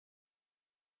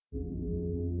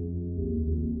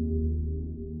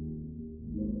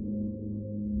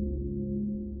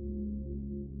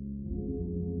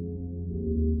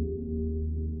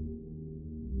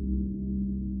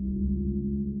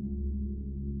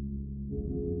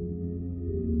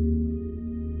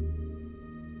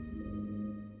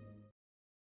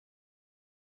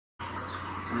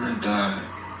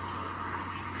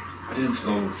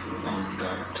flowed through a long,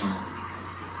 dark tunnel.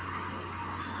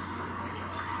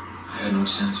 I had no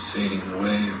sense of fading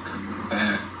away or coming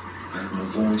back. I heard no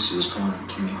voices calling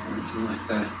to me or anything like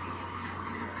that.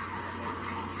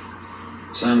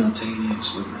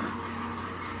 Simultaneous with my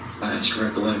last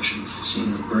recollection of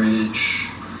seeing the bridge,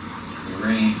 the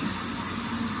rain,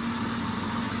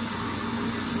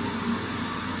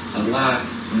 a light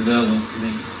enveloped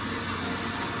me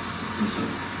with a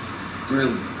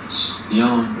brilliance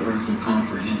beyond earthly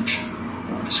comprehension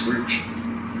or description.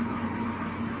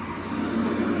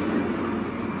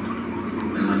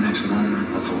 In my next moment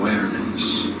of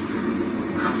awareness,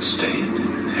 I was standing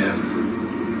in heaven.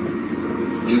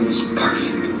 It was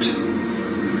perfect.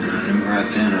 And I knew right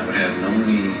then I would have no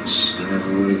needs and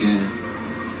never would again.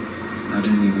 I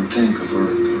didn't even think of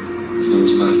earth or of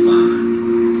those left behind.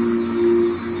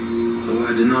 Though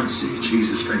I did not see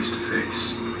Jesus face to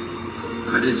face,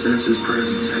 I did sense his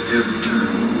presence at every turn.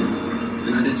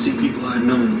 And I did see people I'd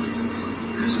known.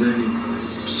 As they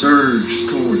surged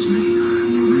towards me, I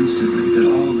knew instantly that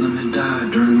all of them had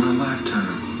died during my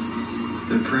lifetime.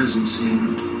 Their presence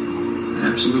seemed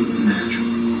absolutely natural.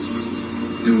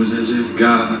 It was as if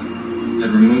God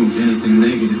had removed anything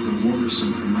negative or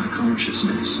worrisome from my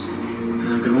consciousness.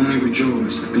 And I could only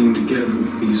rejoice at being together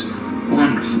with these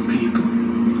wonderful people.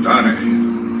 Donnie,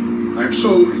 I'm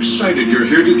so excited you're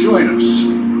here to join us.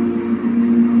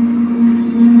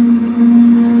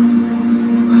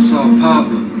 I saw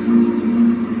Papa,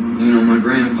 my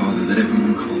grandfather that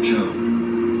everyone called Joe.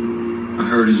 I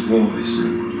heard his voice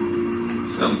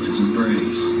and felt his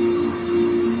embrace.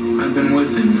 I'd been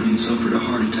with him when he suffered a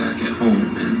heart attack at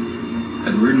home and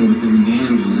had ridden with him in the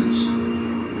ambulance.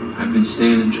 I'd been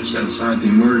standing just outside the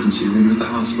emergency room at the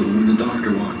hospital when the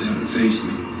doctor walked out and faced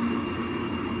me.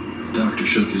 The doctor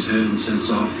shook his head and said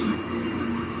softly,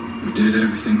 "We did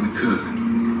everything we could."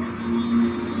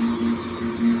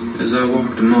 As I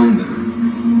walked among them,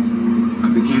 I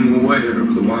became aware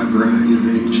of the wide variety of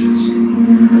ages,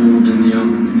 old and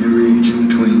young, and every age in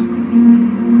between.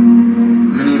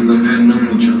 Many of them had known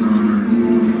each other on earth,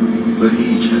 but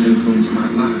each had influenced my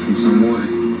life in some way.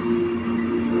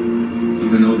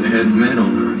 Even though they hadn't met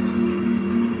on earth,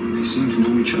 they seemed to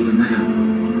know each other now.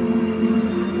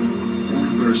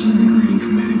 One person in the greeting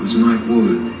committee was Mike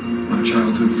Wood, my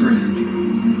childhood friend.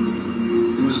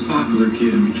 He was a popular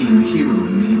kid and became a hero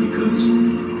to me because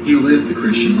he lived the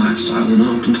Christian lifestyle and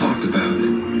often talked about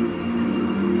it.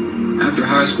 After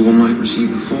high school, Mike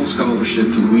received a full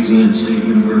scholarship to Louisiana State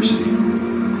University.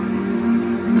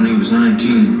 When he was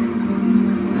 19,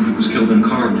 Mike was killed in a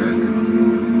car wreck.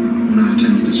 When I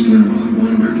attended his funeral, I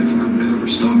wondered if I would ever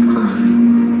stop crying.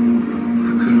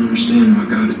 I couldn't understand why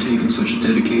God had taken such a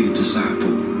dedicated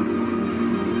disciple.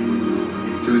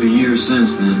 Through the years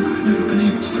since then, I've never been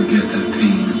able to forget that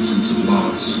pain and sense of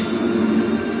loss.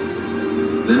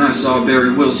 Then I saw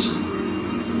Barry Wilson,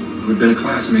 who had been a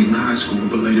classmate in high school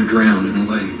but later drowned in a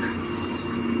lake.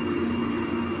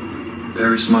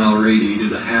 Barry's smile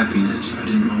radiated a happiness I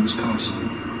didn't know was possible.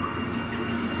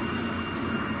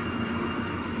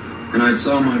 And I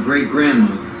saw my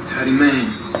great-grandmother, Hattie Mann.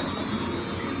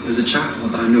 As a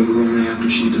child, I knew her only after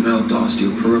she developed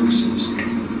osteoporosis.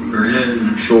 Her head and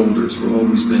her shoulders were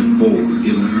always bent forward,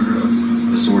 giving her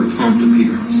a sort of humped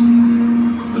appearance.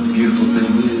 But the beautiful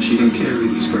thing is, she didn't carry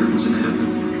these burdens in heaven.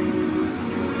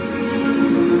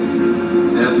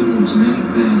 Heaven was many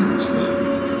things, but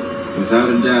without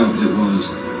a doubt it was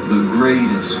the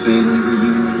greatest family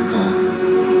reunion of all.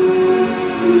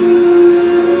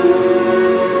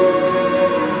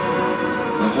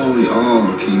 A holy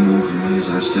awe came over me as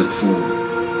I stepped forward.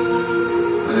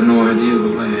 I had no idea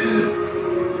what lay ahead,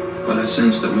 but I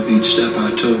sensed that with each step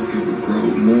I took, it would grow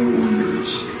more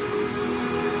wondrous.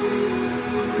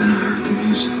 Then I heard the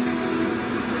music.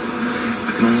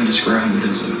 I can only describe it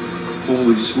as a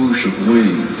holy swoosh of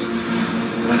wings.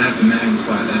 I'd have to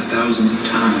magnify that thousands of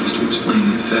times to explain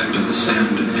the effect of the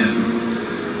sound in heaven.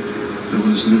 It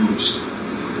was the most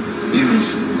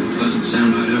beautiful, pleasant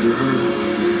sound I'd ever heard.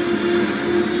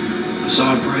 I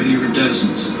saw a bright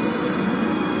iridescence.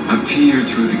 I peered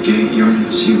through the gate, yearning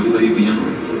to see what lay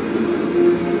beyond.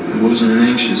 It wasn't an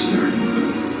anxious yearning, but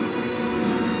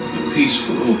a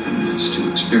peaceful openness to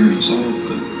experience all of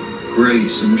the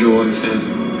grace and joy of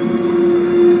heaven.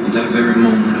 At that very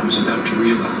moment, I was about to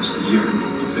realize the yearning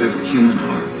of every human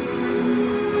heart.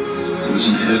 I was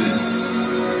in heaven,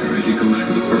 and ready to go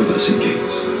through the pearlescent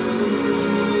gates.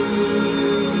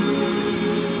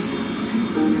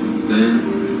 Then,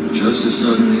 just as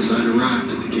suddenly as I'd arrived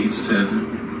at the gates of heaven,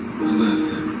 I left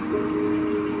them.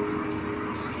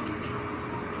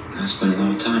 I spent a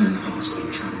lot of time in the hospital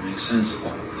trying to make sense of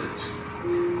all of this.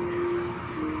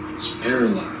 I was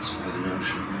paralyzed by the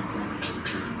notion of not wanting to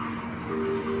return.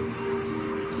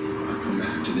 Why come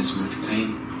back to this much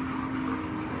pain?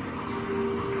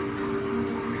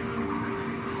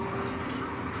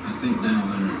 I think now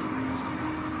I know.